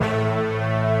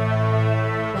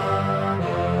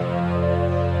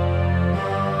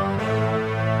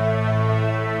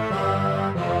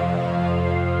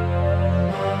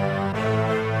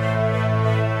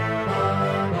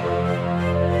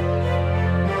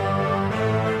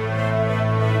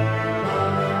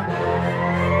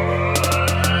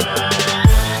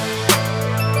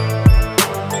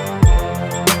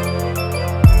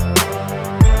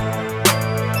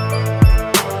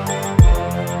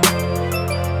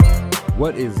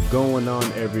What is going on,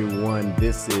 everyone?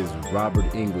 This is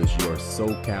Robert English, your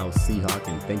SoCal Seahawk,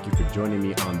 and thank you for joining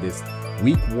me on this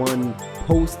Week 1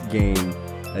 post-game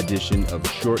edition of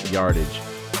Short Yardage.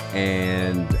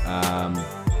 And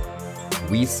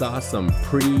we saw some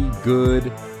pretty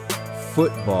good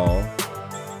football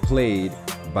played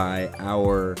by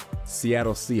our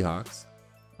Seattle Seahawks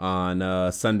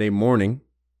on Sunday morning.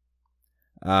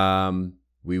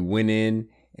 We went in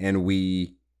and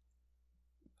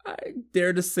I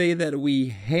dare to say that we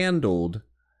handled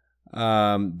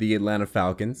the Atlanta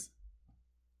Falcons.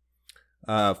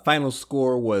 Final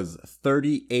score was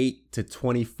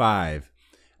 38-25,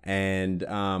 and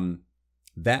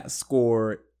that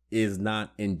score is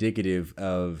not indicative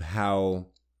of how,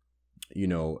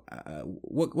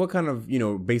 what kind of,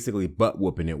 basically butt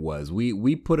whooping it was.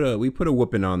 We put a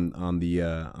whooping on the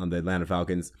Atlanta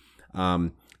Falcons,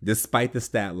 despite the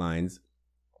stat lines,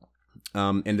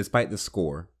 and despite the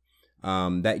score.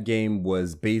 That game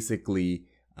was basically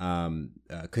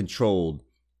controlled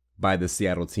by the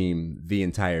Seattle team the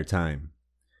entire time.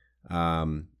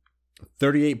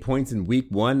 38 points in Week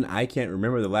 1. I can't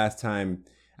remember the last time.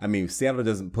 I mean, Seattle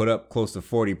doesn't put up close to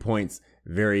 40 points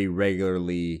very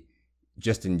regularly,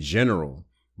 just in general.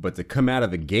 But to come out of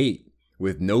the gate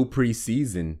with no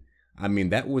preseason, I mean,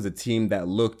 that was a team that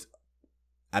looked,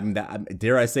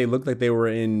 dare I say, looked like they were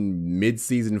in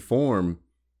mid-season form.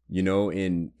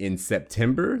 In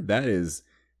September. That is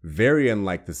very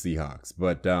unlike the Seahawks,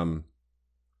 but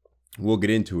we'll get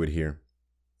into it here.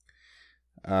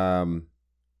 But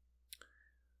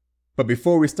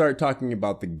before we start talking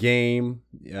about the game,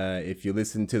 if you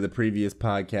listen to the previous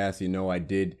podcast, I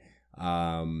did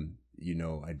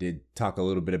talk a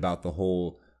little bit about the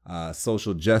whole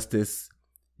social justice,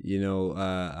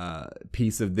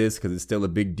 piece of this, because it's still a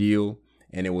big deal,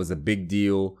 and it was a big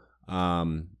deal.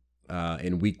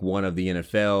 In Week 1 of the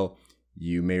NFL.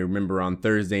 You may remember on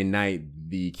Thursday night,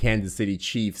 the Kansas City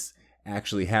Chiefs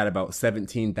actually had about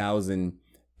 17,000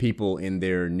 people in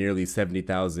their nearly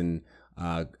 70,000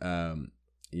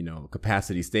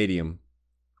 capacity stadium.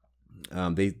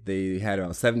 They had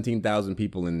about 17,000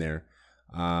 people in there.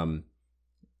 And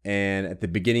at the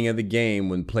beginning of the game,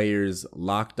 when players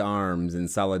locked arms in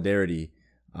solidarity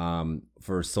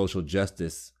for social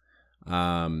justice,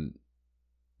 the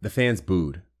fans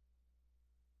booed.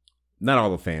 Not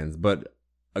all the fans, but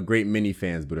a great many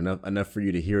fans, but enough for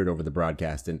you to hear it over the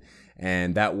broadcast.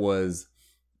 And that was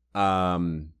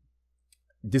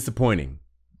disappointing.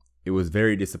 It was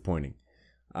very disappointing.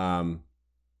 In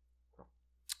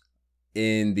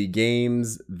the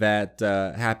games that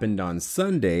happened on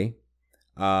Sunday,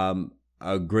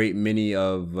 a great many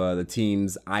of the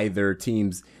teams either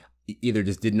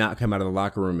just did not come out of the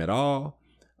locker room at all,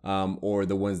 or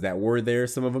the ones that were there,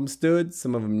 some of them stood,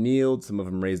 some of them kneeled, some of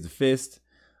them raised a fist,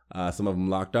 some of them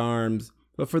locked arms.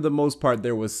 But for the most part,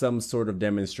 there was some sort of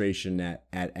demonstration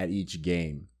at each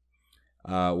game.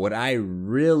 What I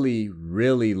really,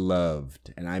 really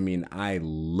loved, and I mean I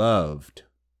loved,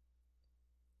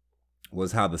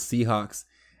 was how the Seahawks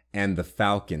and the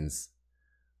Falcons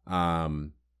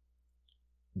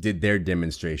did their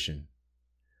demonstration.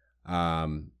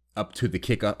 Up to the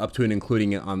kickoff, up to and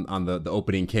including on the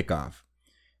opening kickoff.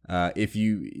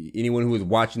 Anyone who was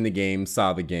watching the game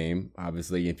saw the game.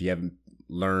 Obviously, if you haven't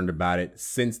learned about it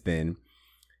since then,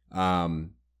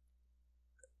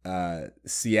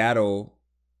 Seattle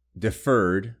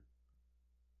deferred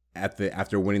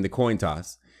after winning the coin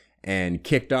toss and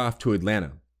kicked off to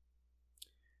Atlanta.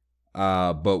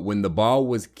 But when the ball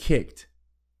was kicked,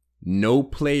 no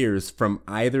players from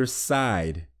either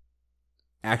side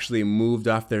actually moved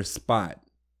off their spot,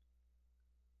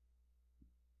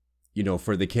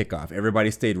 for the kickoff.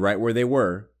 Everybody stayed right where they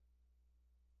were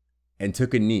and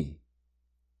took a knee.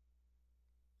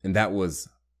 And that was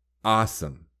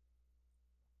awesome.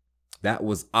 That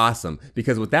was awesome.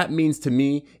 Because what that means to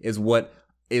me is what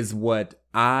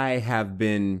I have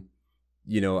been,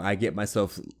 I get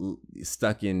myself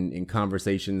stuck in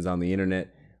conversations on the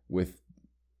internet with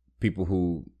people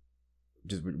who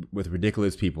just with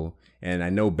ridiculous people, and I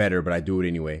know better, but I do it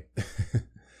anyway.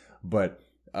 But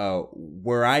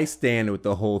where I stand with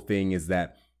the whole thing is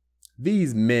that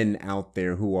these men out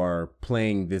there who are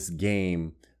playing this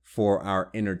game for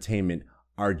our entertainment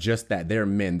are just that. They're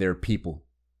men, they're people.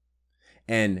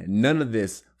 And none of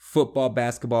this football,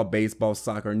 basketball, baseball,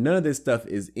 soccer, none of this stuff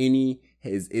is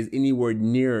anywhere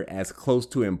near as close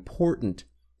to important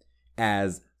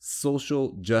as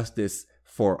social justice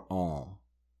for all.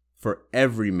 For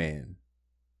every man.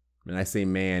 And I say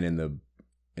man in the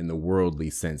worldly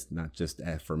sense, not just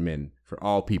for men, for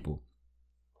all people.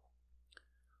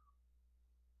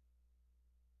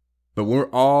 But when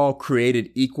we're all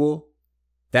created equal,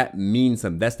 that means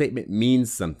something. That statement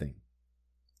means something.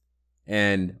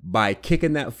 And by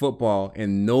kicking that football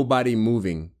and nobody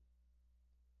moving,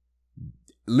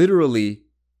 literally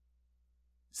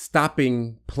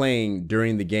stopping playing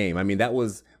during the game. I mean, that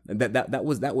was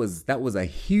a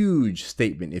huge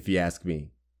statement, if you ask me.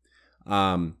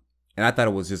 And I thought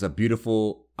it was just a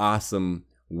beautiful, awesome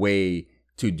way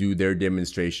to do their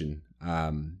demonstration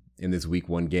in this week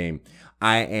 1 game.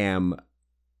 I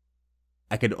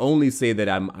could only say that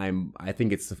I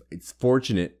think it's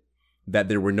fortunate that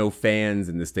there were no fans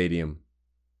in the stadium,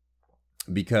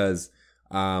 because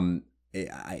I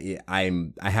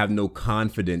have no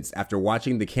confidence after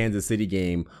watching the Kansas City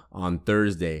game on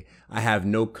Thursday. I have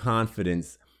no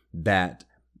confidence that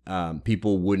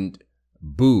people wouldn't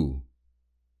boo.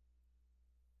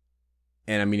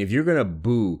 And I mean, if you're gonna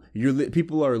boo,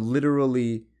 people are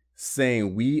literally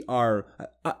saying we are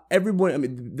everyone. I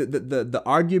mean, the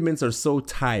arguments are so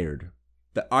tired.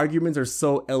 The arguments are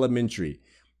so elementary.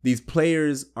 These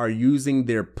players are using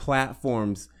their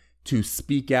platforms to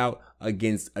speak out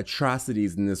against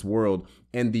atrocities in this world.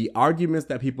 And the arguments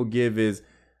that people give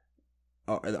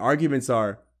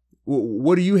are,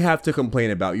 what do you have to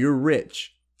complain about? You're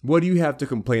rich. What do you have to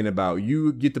complain about?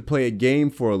 You get to play a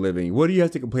game for a living. What do you have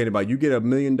to complain about? You get $1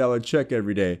 million check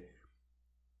every day.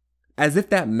 As if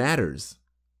that matters.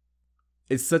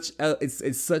 It's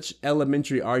such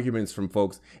elementary arguments from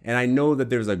folks. And I know that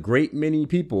there's a great many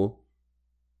people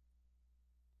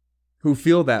who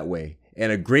feel that way.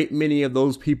 And a great many of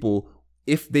those people,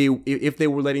 if they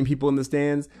were letting people in the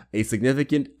stands, a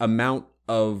significant amount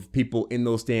of people in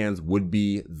those stands would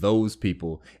be those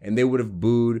people, and they would have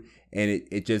booed. And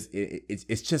it's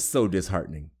just so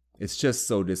disheartening. It's just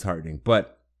so disheartening.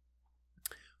 But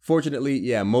fortunately,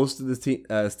 yeah, most of the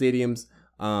stadiums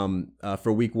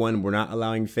for week 1 were not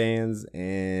allowing fans,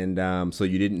 and so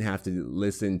you didn't have to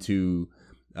listen to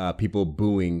people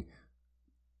booing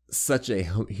such a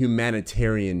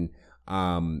humanitarian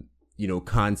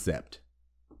concept.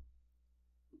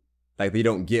 Like, they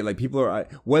don't get, like, people are,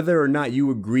 whether or not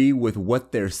you agree with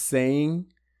what they're saying,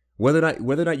 whether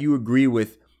or not you agree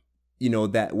with,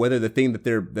 that whether the thing that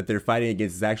they're fighting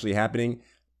against is actually happening,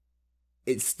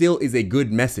 it still is a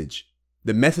good message.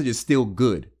 The message is still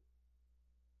good.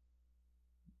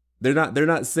 They're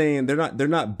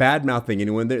not bad mouthing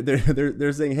anyone.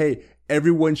 They're saying, hey,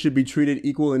 everyone should be treated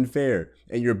equal and fair.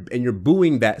 And you're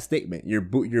booing that statement. You're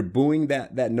booing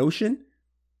that notion.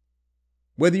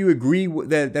 Whether you agree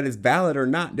that it's valid or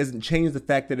not doesn't change the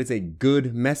fact that it's a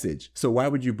good message. So why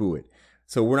would you boo it?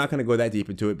 So we're not going to go that deep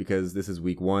into it because this is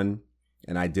week 1,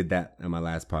 and I did that on my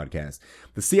last podcast.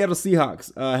 The Seattle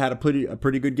Seahawks had a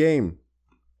pretty good game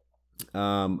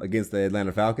against the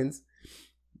Atlanta Falcons.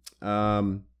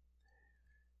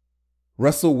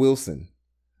 Russell Wilson.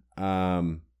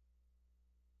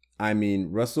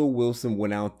 Russell Wilson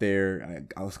went out there.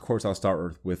 Of course, I'll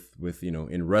start with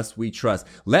in Russ we trust.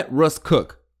 Let Russ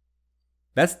cook.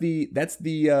 That's the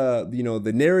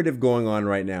narrative going on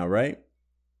right now, right?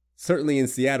 Certainly in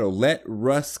Seattle, let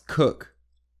Russ cook.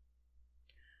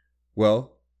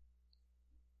 Well,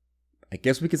 I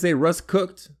guess we could say Russ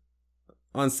cooked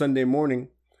on Sunday morning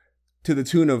to the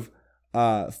tune of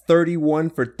 31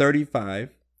 for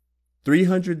 35,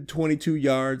 322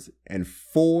 yards, and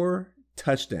 4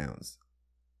 touchdowns.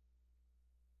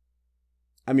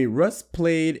 I mean, Russ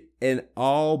played an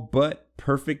all but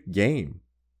perfect game.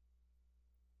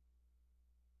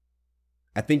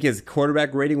 I think his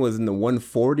quarterback rating was in the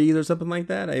 140s or something like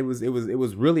that. It was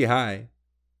really high.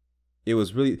 It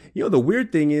was really, the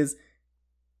weird thing is,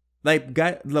 like,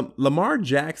 Lamar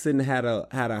Jackson had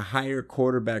a higher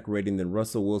quarterback rating than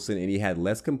Russell Wilson, and he had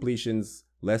less completions,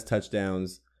 less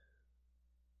touchdowns,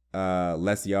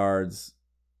 less yards.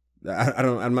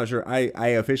 I'm not sure. I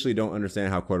officially don't understand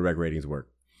how quarterback ratings work.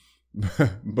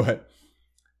 But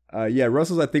yeah,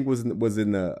 Russell's I think was in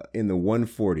the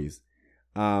 140s.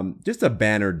 Just a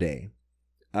banner day.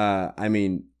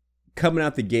 Coming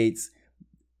out the gates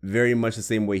very much the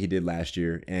same way he did last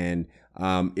year. And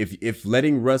if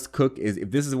letting Russ cook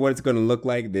if this is what it's going to look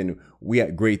like, then we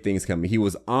got great things coming. He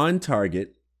was on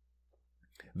target.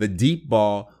 The deep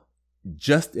ball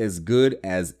just as good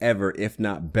as ever, if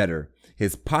not better.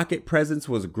 His pocket presence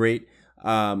was great.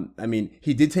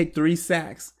 He did take 3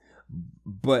 sacks,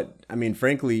 but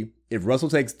frankly, if Russell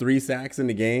takes 3 sacks in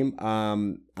the game,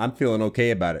 I'm feeling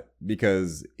okay about it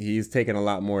because he's taken a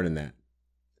lot more than that.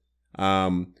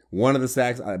 One of the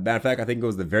sacks, matter of fact, I think it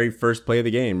was the very first play of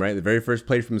the game, right? The very first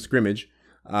play from scrimmage.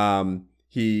 They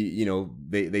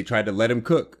tried to let him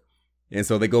cook. And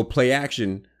so they go play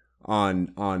action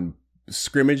on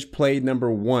scrimmage play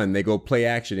number 1, they go play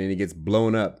action and he gets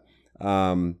blown up.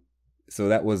 So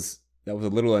that was a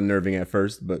little unnerving at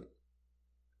first, but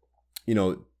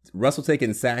Russell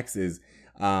taking sacks is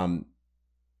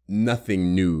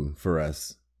nothing new for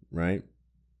us, right?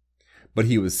 But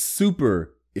he was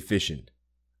super efficient.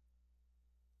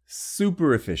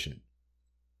 Super efficient.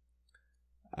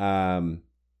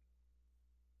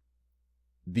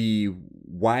 The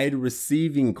wide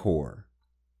receiving core.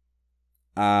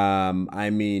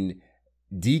 DK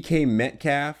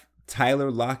Metcalf,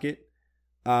 Tyler Lockett.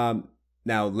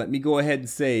 Now, let me go ahead and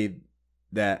say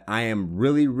that I am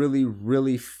really, really,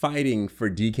 really fighting for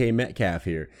DK Metcalf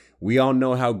here. We all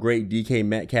know how great DK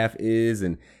Metcalf is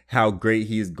and how great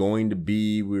he is going to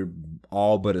be. We're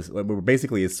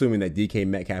basically assuming that DK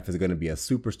Metcalf is going to be a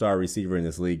superstar receiver in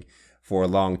this league for a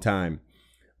long time.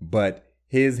 But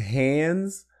his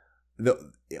hands,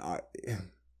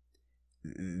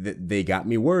 they got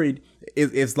me worried.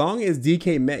 As long as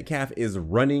DK Metcalf is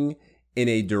running in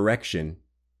a direction,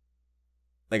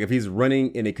 like if he's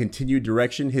running in a continued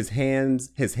direction, his hands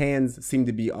seem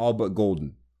to be all but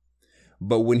golden.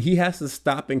 But when he has to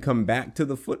stop and come back to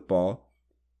the football,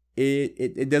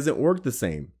 it doesn't work the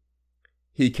same.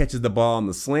 He catches the ball on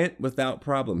the slant without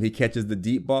problem. He catches the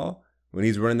deep ball when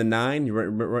he's running the 9,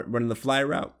 running the fly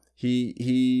route.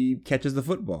 He catches the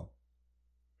football.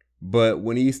 But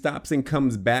when he stops and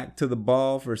comes back to the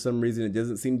ball, for some reason, it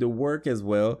doesn't seem to work as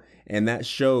well. And that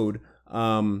showed,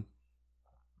 on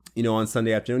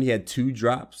Sunday afternoon, he had 2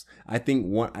 drops. I think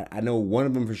I know one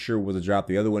of them for sure was a drop.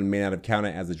 The other one may not have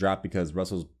counted as a drop because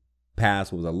Russell's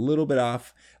pass was a little bit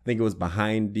off. I think it was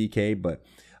behind DK, but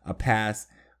a pass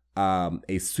a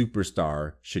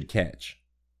superstar should catch.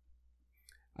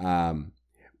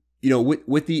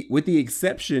 With the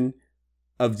exception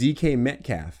of DK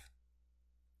Metcalf,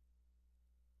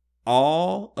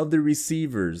 all of the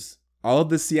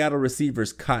Seattle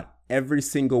receivers caught every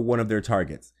single one of their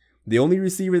targets. The only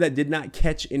receiver that did not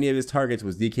catch any of his targets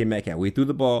was DK Metcalf. We threw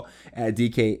the ball at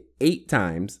DK 8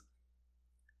 times,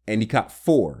 and he caught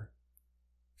 4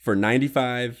 for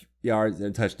 95 yards and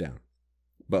a touchdown.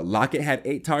 But Lockett had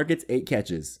 8 targets, 8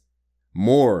 catches.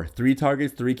 Moore, 3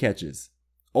 targets, 3 catches.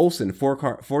 Olsen,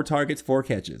 4 targets, 4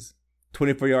 catches.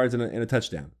 24 yards and a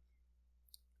touchdown.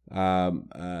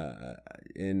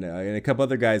 And a couple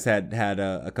other guys had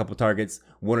a couple targets,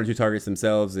 1 or 2 targets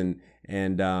themselves, and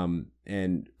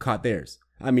caught theirs.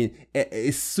 I mean,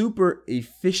 a super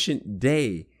efficient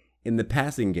day in the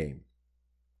passing game.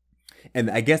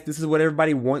 And I guess this is what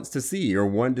everybody wants to see or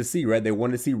wanted to see, right? They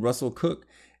wanted to see Russell cook,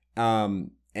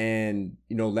 and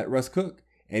let Russ cook,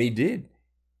 and he did.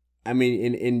 I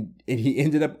mean, and he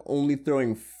ended up only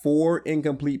throwing 4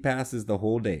 incomplete passes the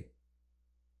whole day.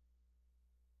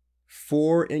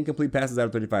 4 incomplete passes out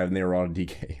of 35, and they were all to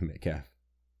DK Metcalf.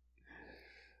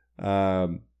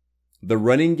 The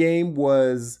running game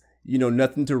was,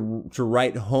 nothing to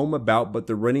write home about, but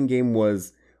the running game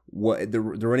was what the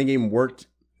running game worked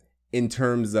in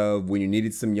terms of when you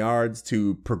needed some yards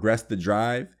to progress the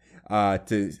drive,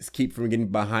 to keep from getting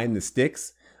behind the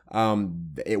sticks.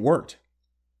 It worked.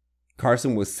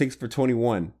 Carson was 6 for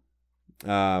 21.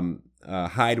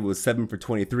 Hyde was 7 for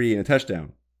 23 and a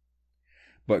touchdown.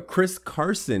 But Chris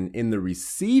Carson in the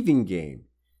receiving game,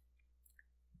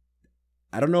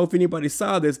 I don't know if anybody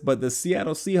saw this, but the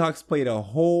Seattle Seahawks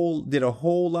did a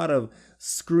whole lot of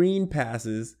screen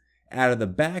passes out of the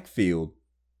backfield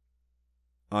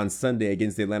on Sunday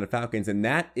against the Atlanta Falcons, and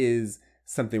that is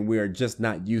something we are just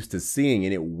not used to seeing,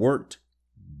 and it worked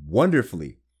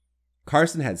wonderfully.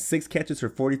 Carson had 6 catches for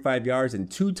 45 yards and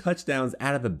 2 touchdowns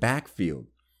out of the backfield.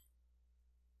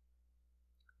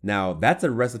 Now, that's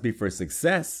a recipe for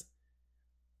success.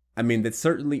 I mean, it's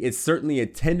certainly a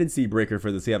tendency breaker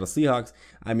for the Seattle Seahawks.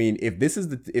 I mean, if this is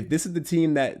the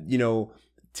team that,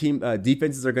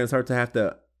 defenses are going to start to have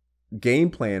to game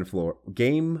plan for,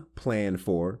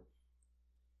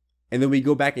 and then we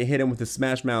go back and hit them with the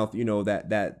smash mouth,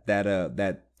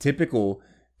 that typical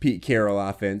Pete Carroll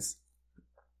offense.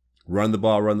 Run the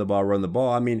ball, run the ball, run the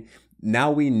ball. I mean, now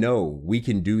we know we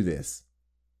can do this.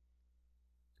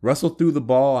 Russell threw the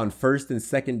ball on 1st and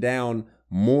 2nd down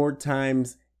more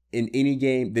times in any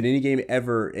game than any game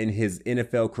ever in his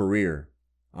NFL career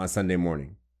on Sunday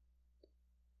morning.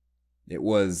 It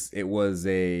was a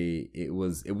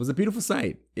beautiful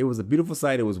sight. It was a beautiful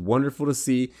sight. It was wonderful to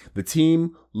see. The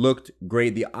team looked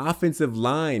great. The offensive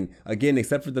line, again,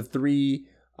 except for the 3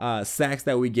 sacks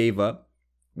that we gave up,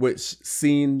 which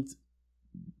seemed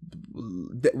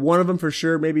one of them for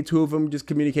sure, maybe 2 of them just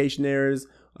communication errors.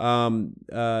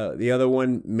 The other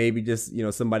one maybe just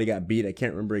somebody got beat. I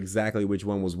can't remember exactly which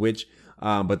one was which.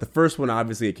 But the first one,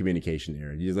 obviously a communication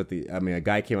error. You just a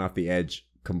guy came off the edge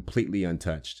completely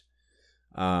untouched.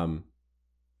 But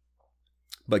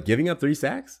giving up 3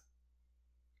 sacks,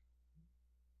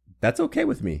 that's okay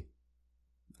with me.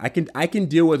 I can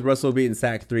deal with Russell being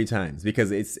sacked 3 times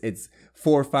because it's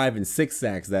 4, 5, and 6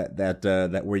 sacks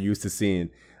that we're used to seeing,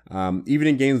 even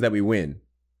in games that we win,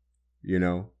 you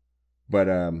know. But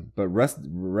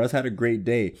Russ had a great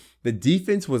day. The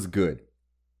defense was good.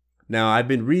 Now I've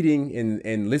been reading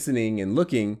and listening and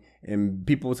looking, and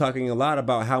people talking a lot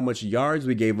about how much yards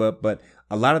we gave up, but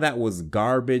a lot of that was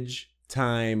garbage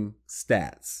time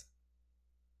stats.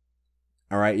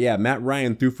 All right, yeah, Matt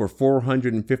Ryan threw for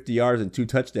 450 yards and 2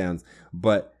 touchdowns,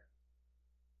 but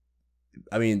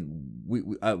I mean,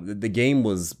 the game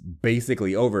was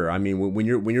basically over. I mean, when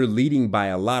you're leading by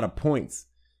a lot of points,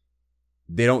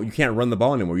 you can't run the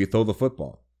ball anymore. You throw the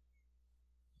football.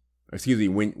 Excuse me,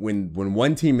 when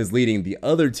one team is leading, the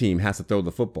other team has to throw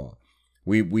the football.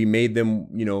 We made them,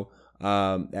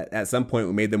 at some point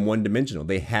we made them one-dimensional.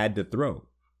 They had to throw.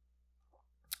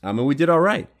 And we did all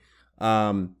right.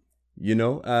 Going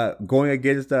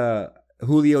against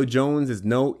Julio Jones is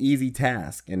no easy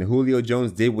task, and Julio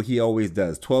Jones did what he always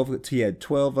does. 12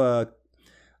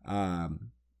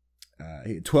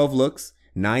 looks,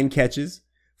 9 catches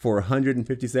for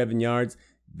 157 yards.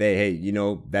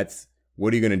 That's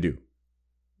what are you gonna do?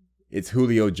 It's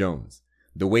Julio Jones.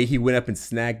 The way he went up and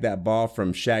snagged that ball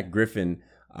from Shaq Griffin,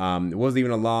 it wasn't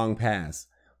even a long pass.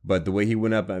 But the way he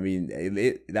went up, I mean,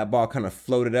 that ball kind of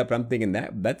floated up. I'm thinking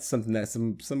that's something that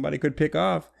somebody could pick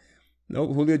off.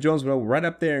 No, Julio Jones went right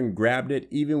up there and grabbed it,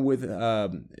 even with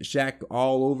Shaq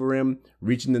all over him,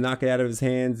 reaching to knock it out of his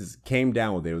hands. Came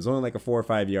down with it. It was only like a 4 or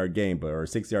 5 yard game, or a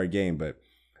 6 yard game, but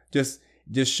just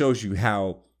shows you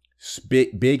how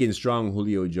big and strong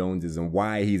Julio Jones is and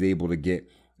why he's able to get,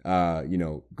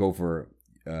 go for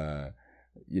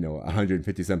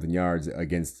 150 something yards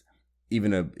against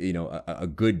even a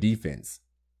good defense.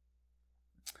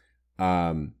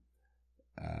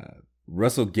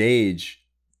 Russell Gage,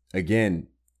 again,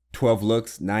 12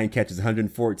 looks, 9 catches,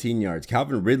 114 yards.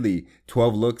 Calvin Ridley,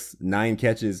 12 looks, 9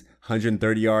 catches,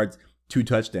 130 yards, 2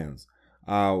 touchdowns.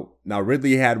 Now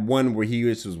Ridley had one where he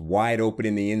was wide open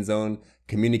in the end zone.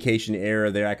 Communication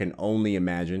error there, I can only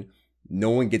imagine.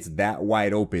 No one gets that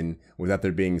wide open without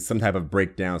there being some type of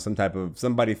breakdown,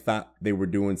 somebody thought they were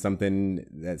doing something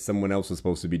that someone else was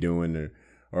supposed to be doing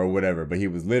or whatever. But there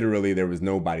was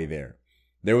nobody there.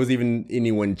 There was even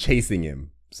anyone chasing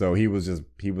him. So he was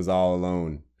all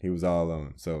alone.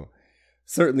 So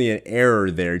certainly an error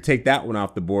there. Take that one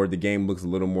off the board. The game looks a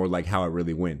little more like how it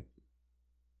really went.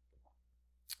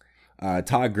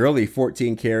 Todd Gurley,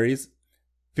 14 carries.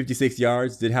 56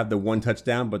 yards, did have the 1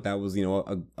 touchdown, but that was,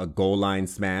 a goal line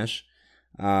smash.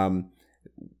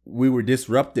 We were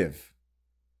disruptive.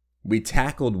 We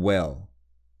tackled well.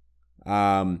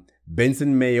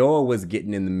 Benson Mayowa was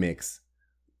getting in the mix.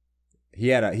 He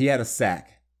had a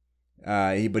sack.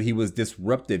 But he was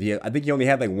disruptive. I think he only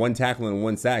had like 1 tackle and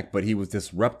 1 sack, but he was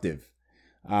disruptive.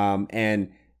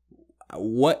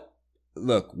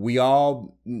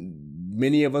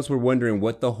 Many of us were wondering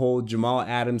what the whole Jamal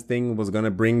Adams thing was going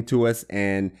to bring to us.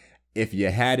 And if you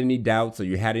had any doubts or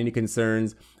you had any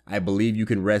concerns, I believe you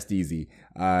can rest easy.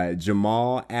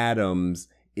 Jamal Adams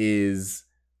is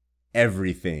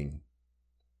everything.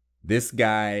 This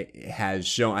guy has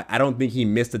shown, I don't think he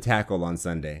missed a tackle on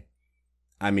Sunday.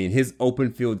 I mean, his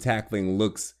open field tackling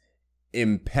looks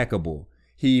impeccable.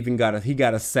 He even got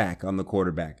a sack on the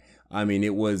quarterback. I mean,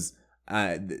 it was,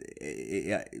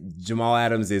 Jamal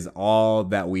Adams is all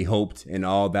that we hoped and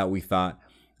all that we thought.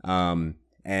 And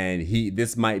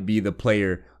this might be the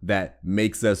player that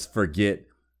makes us forget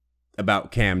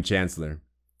about Cam Chancellor,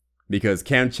 because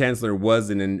Cam Chancellor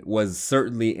was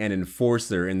certainly an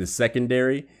enforcer in the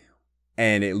secondary.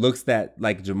 And it looks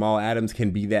like Jamal Adams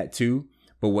can be that too.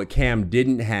 But what Cam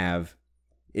didn't have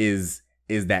is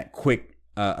that quick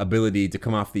ability to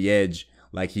come off the edge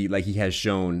like he has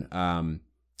shown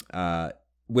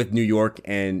with New York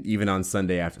and even on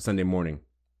Sunday morning.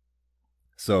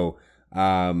 So,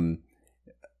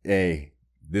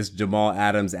 this Jamal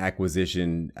Adams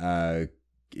acquisition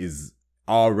is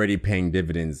already paying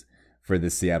dividends for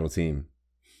the Seattle team.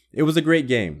 It was a great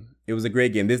game.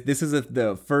 This is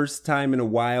the first time in a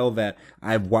while that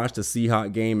I've watched a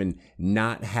Seahawks game and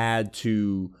not had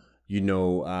to,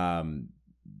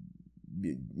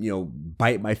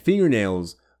 bite my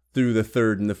fingernails through the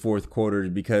third and the fourth quarters,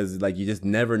 because you just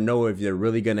never know if they're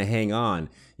really going to hang on.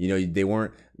 They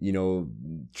weren't,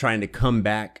 trying to come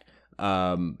back,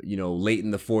 late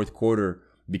in the fourth quarter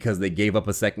because they gave up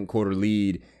a second quarter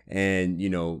lead and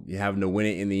having to win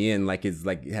it in the end, like it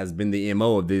has been the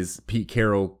MO of this Pete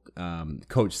Carroll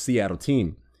coach Seattle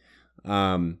team.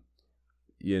 And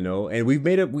we've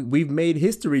made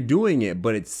history doing it,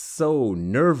 but it's so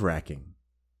nerve-wracking.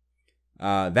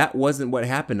 That wasn't what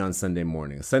happened on Sunday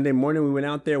morning. Sunday morning, we went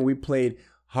out there and we played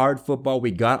hard football.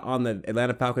 We got on the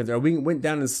Atlanta Falcons. We went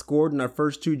down and scored in our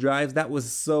first 2 drives. That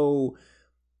was so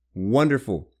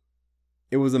wonderful.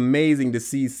 It was amazing to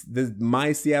see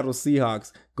my Seattle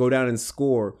Seahawks go down and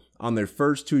score on their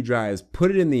first 2 drives,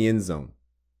 put it in the end zone.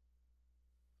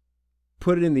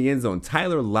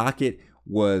 Tyler Lockett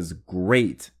was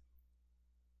great.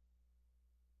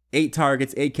 8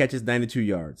 targets, 8 catches, 92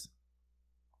 yards.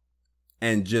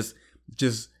 And just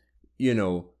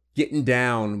getting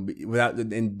down without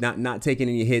and not taking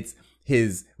any hits.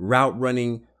 His route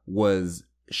running was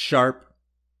sharp.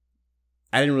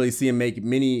 I didn't really see him make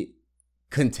many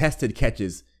contested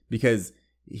catches because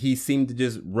he seemed to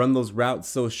just run those routes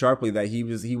so sharply that he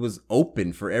was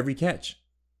open for every catch.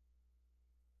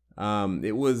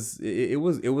 It was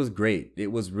great.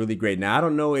 It was really great. Now I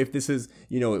don't know if this is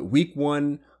week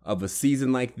 1 of a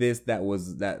season like this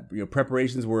that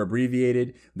preparations were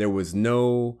abbreviated. There was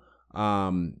no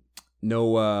preseason.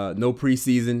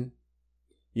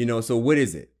 So what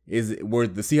is it? Were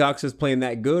the Seahawks just playing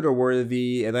that good, or were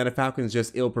the Atlanta Falcons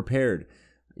just ill prepared?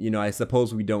 I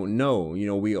suppose we don't know.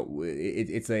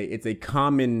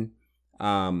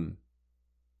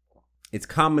 It's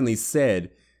commonly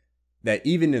said that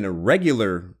even in a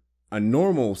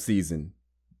normal season,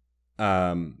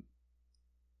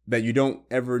 that you don't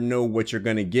ever know what you're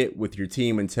going to get with your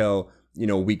team until,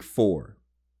 week 4.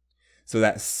 So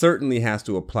that certainly has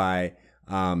to apply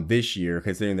this year,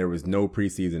 considering there was no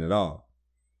preseason at all.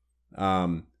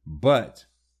 But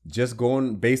just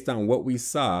going based on what we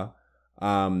saw,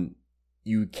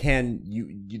 you can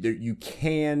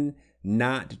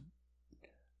not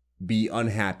be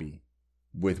unhappy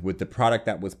with the product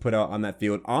that was put out on that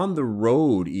field, on the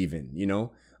road even,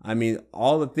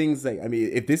 all the things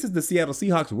if this is the Seattle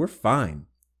Seahawks, we're fine.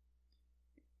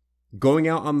 Going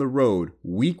out on the road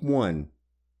week 1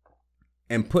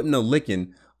 and putting a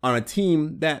licking on a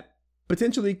team that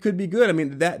potentially could be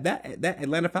good. That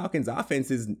Atlanta Falcons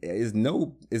offense is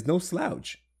no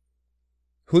slouch.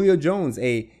 Julio Jones,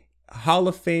 a Hall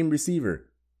of Fame receiver.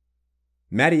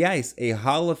 Matty Ice, a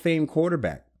Hall of Fame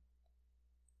quarterback.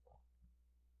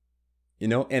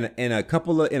 And a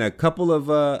couple of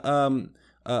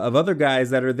other guys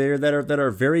that are there that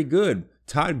are very good.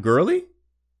 Todd Gurley.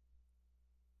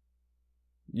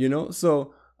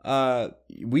 So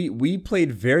we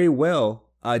played very well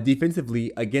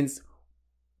defensively against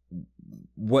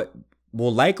what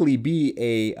will likely be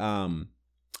a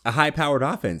high-powered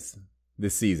offense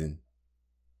this season.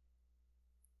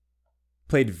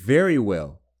 Played very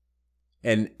well.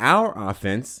 And our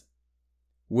offense,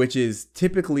 which is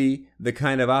typically the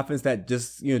kind of offense that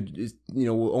just,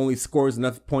 only scores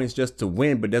enough points just to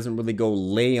win, but doesn't really go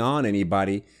lay on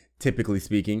anybody, typically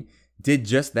speaking, did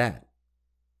just that.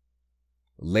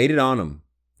 Laid it on them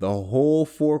the whole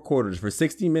 4 quarters for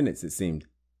 60 minutes, it seemed.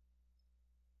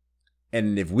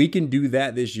 And if we can do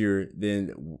that this year,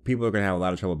 then people are going to have a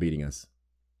lot of trouble beating us.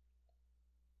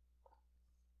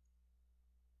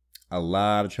 A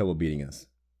lot of trouble beating us.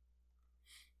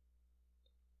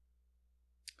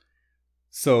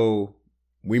 So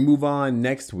we move on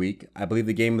next week. I believe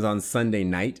the game is on Sunday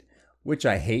night, which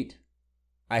I hate.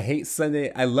 I hate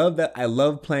Sunday. I love that. I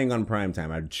love playing on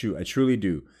primetime. I truly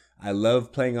do. I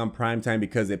love playing on primetime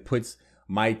because it puts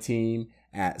my team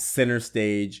at center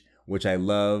stage, which I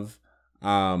love.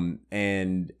 I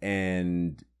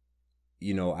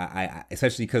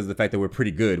especially because of the fact that we're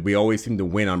pretty good. We always seem to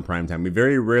win on primetime. We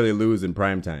very rarely lose in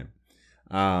primetime.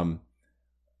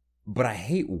 But I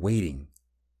hate waiting.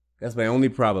 That's my only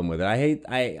problem with it.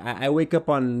 I wake up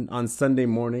on Sunday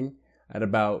morning at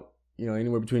about,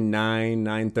 anywhere between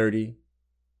 9:30.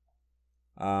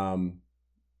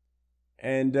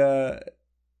 And I'm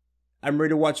ready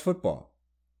to watch football.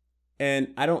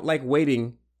 And I don't like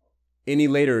waiting any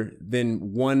later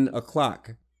than 1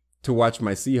 o'clock to watch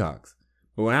my Seahawks.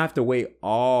 But when I have to wait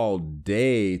all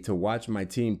day to watch my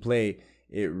team play,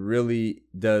 it really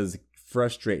does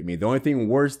frustrate me. The only thing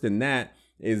worse than that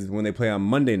is when they play on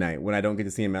Monday night, when I don't get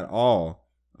to see them at all.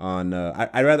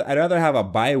 I'd rather have a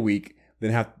bye week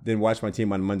than watch my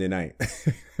team on Monday night.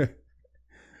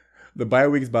 The bye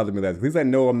weeks bother me less. At least I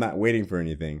know I'm not waiting for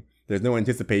anything. There's no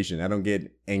anticipation. I don't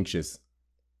get anxious.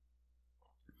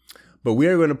 But we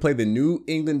are going to play the New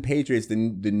England Patriots, the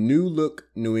new look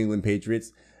New England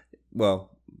Patriots.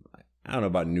 Well, I don't know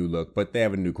about new look, but they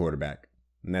have a new quarterback,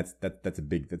 and that's a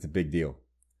big deal.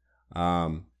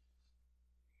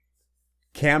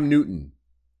 Cam Newton.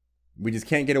 We just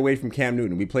can't get away from Cam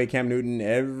Newton. We play Cam Newton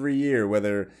every year,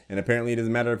 and apparently it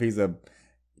doesn't matter if he's a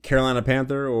Carolina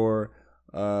Panther or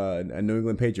a New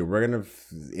England Patriot. We're going to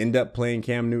end up playing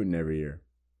Cam Newton every year.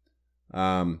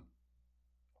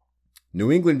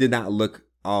 New England did not look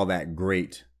all that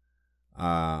great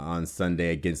on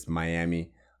Sunday against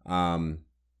Miami. I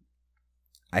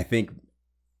think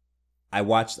I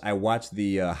watched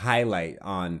the highlight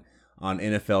on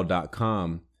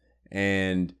NFL.com,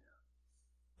 and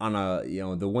on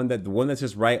the one that's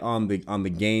just right on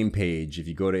the game page. If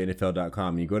you go to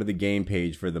NFL.com, you go to the game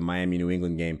page for the Miami New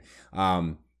England game.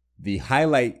 The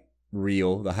highlight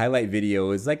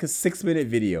video is like a 6-minute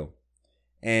video,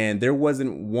 and there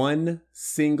wasn't one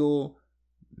single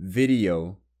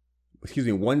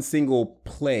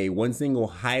play, one single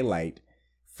highlight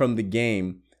from the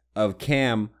game of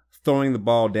Cam throwing the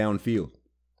ball downfield.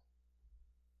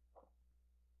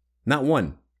 Not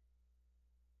one.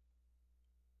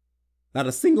 Not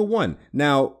a single one.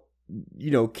 Now,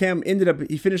 Cam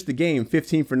he finished the game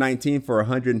 15 for 19 for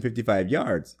 155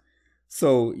 yards.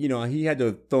 So, he had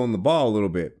to throw in the ball a little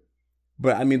bit.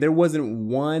 But, I mean, there wasn't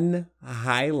one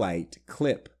highlight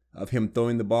clip of him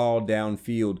throwing the ball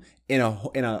downfield in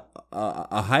a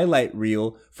highlight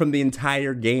reel from the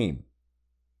entire game.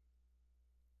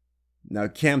 Now,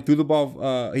 Cam threw the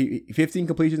ball, 15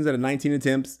 completions out of 19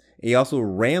 attempts. He also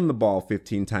ran the ball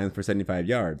 15 times for 75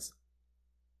 yards.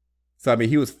 So, I mean,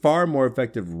 he was far more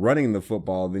effective running the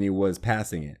football than he was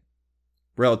passing it,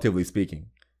 relatively speaking.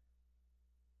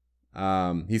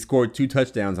 He scored 2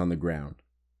 touchdowns on the ground.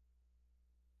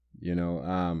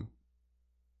 The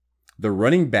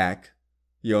running back,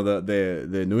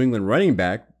 the New England running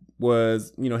back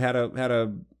was, had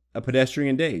a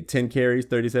pedestrian day. 10 carries,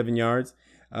 37 yards.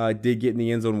 Did get in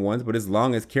the end zone once, but his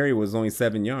longest carry was only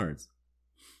 7 yards.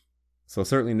 So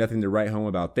certainly nothing to write home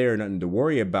about there, nothing to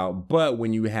worry about. But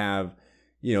when you have,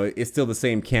 it's still the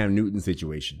same Cam Newton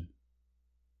situation.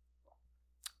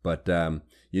 But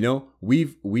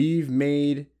we've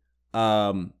made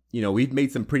some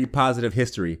pretty positive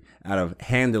history out of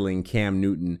handling Cam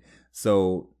Newton.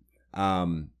 So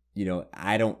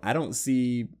I don't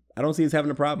see us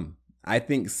having a problem. I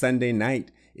think Sunday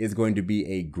night is going to be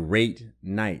a great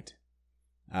night.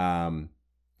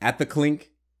 At the Clink,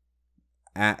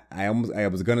 I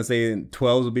was going to say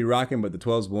 12s will be rocking, but the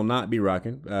 12s will not be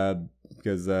rocking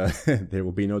because there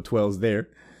will be no 12s there.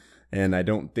 And I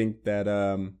don't think that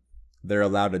they're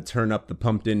allowed to turn up the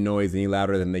pumped-in noise any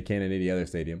louder than they can in any other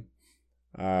stadium.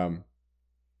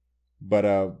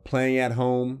 But playing at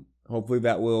home, hopefully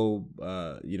that will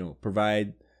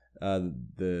provide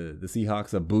the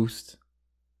Seahawks a boost.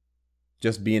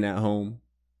 Just being at home,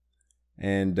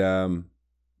 and I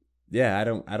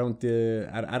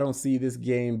don't see this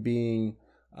game being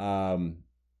a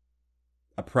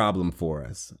problem for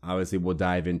us. Obviously, we'll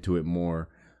dive into it more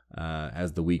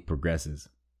as the week progresses.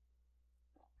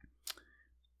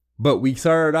 But we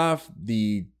started off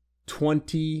the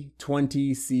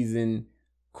 2020 season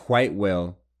quite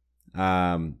well.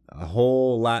 A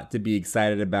whole lot to be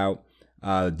excited about.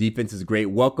 Defense is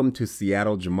great. Welcome to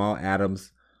Seattle, Jamal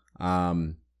Adams.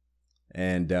 More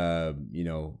of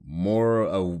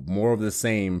the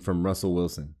same from Russell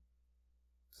Wilson.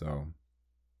 So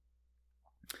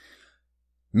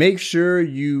make sure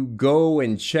you go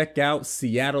and check out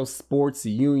Seattle Sports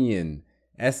Union,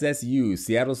 SSU,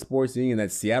 Seattle Sports Union.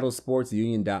 That's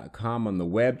seattlesportsunion.com on the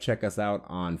web. Check us out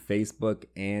on Facebook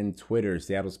and Twitter,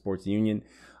 Seattle Sports Union.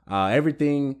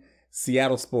 Everything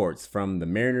Seattle sports, from the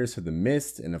Mariners to the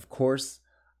Mist, and of course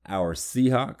our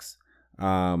Seahawks.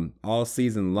 All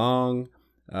season long.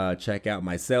 Check out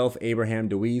myself, Abraham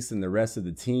DeWeese, and the rest of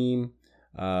the team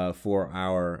for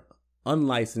our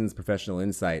unlicensed professional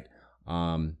insight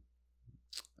on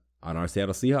our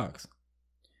Seattle Seahawks.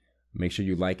 Make sure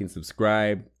you like and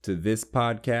subscribe to this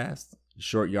podcast,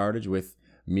 Short Yardage, with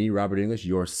me, Robert English,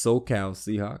 your SoCal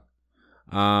Seahawk.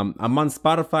 I'm on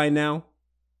Spotify now,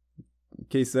 in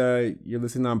case you're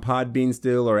listening on Podbean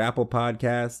still, or Apple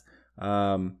Podcasts.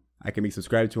 I can be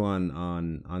subscribed to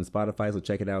on Spotify, so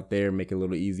check it out there. Make it a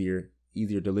little easier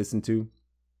to listen to.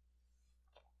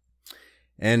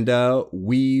 And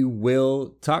we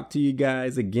will talk to you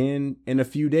guys again in a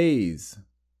few days.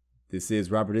 This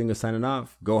is Robert English signing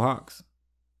off. Go Hawks.